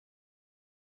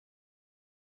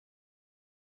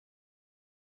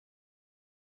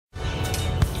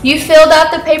You filled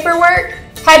out the paperwork,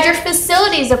 had your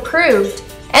facilities approved,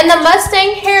 and the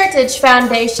Mustang Heritage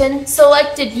Foundation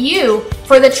selected you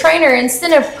for the Trainer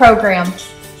Incentive Program.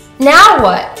 Now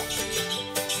what?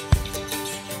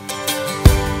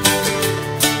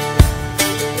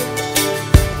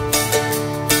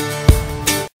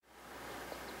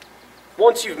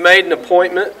 Once you've made an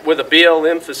appointment with a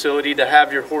BLM facility to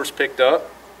have your horse picked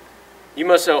up, you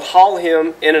must haul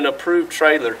him in an approved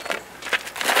trailer.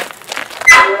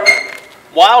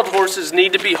 Wild horses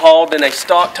need to be hauled in a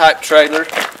stock type trailer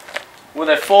with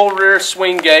a full rear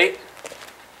swing gate,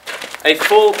 a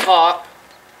full top,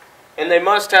 and they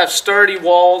must have sturdy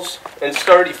walls and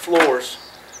sturdy floors.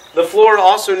 The floor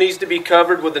also needs to be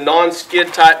covered with a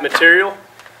non-skid type material.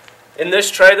 In this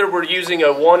trailer we're using a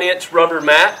 1-inch rubber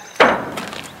mat.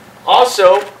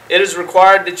 Also, it is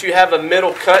required that you have a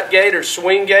middle cut gate or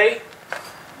swing gate.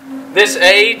 This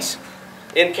aids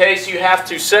in case you have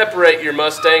to separate your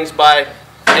Mustangs by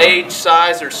age,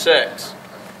 size, or sex.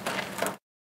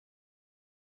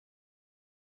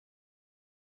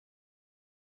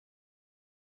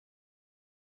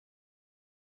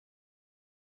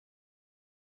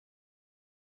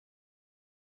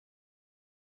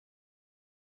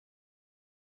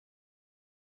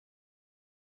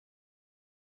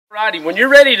 Alrighty, when you're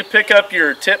ready to pick up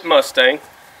your tip Mustang,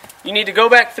 you need to go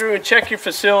back through and check your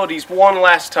facilities one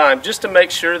last time just to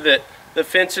make sure that the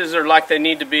fences are like they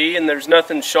need to be and there's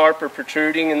nothing sharp or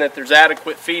protruding and that there's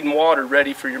adequate feed and water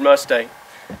ready for your Mustang.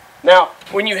 Now,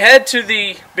 when you head to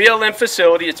the BLM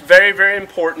facility, it's very, very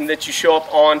important that you show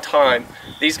up on time.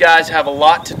 These guys have a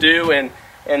lot to do and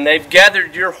they've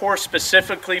gathered your horse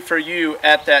specifically for you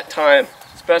at that time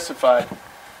specified.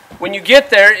 When you get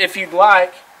there, if you'd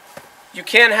like, you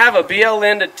can have a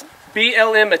BLM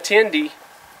attendee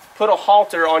put a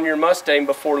halter on your Mustang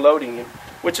before loading him,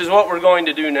 which is what we're going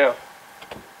to do now.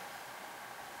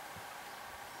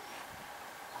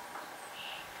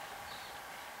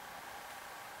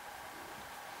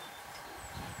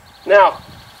 Now,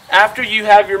 after you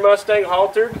have your Mustang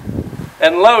haltered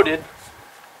and loaded,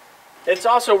 it's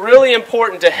also really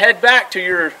important to head back to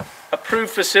your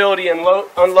approved facility and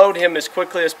unload him as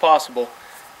quickly as possible.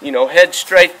 You know, head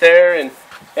straight there and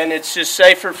it's just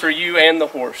safer for you and the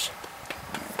horse.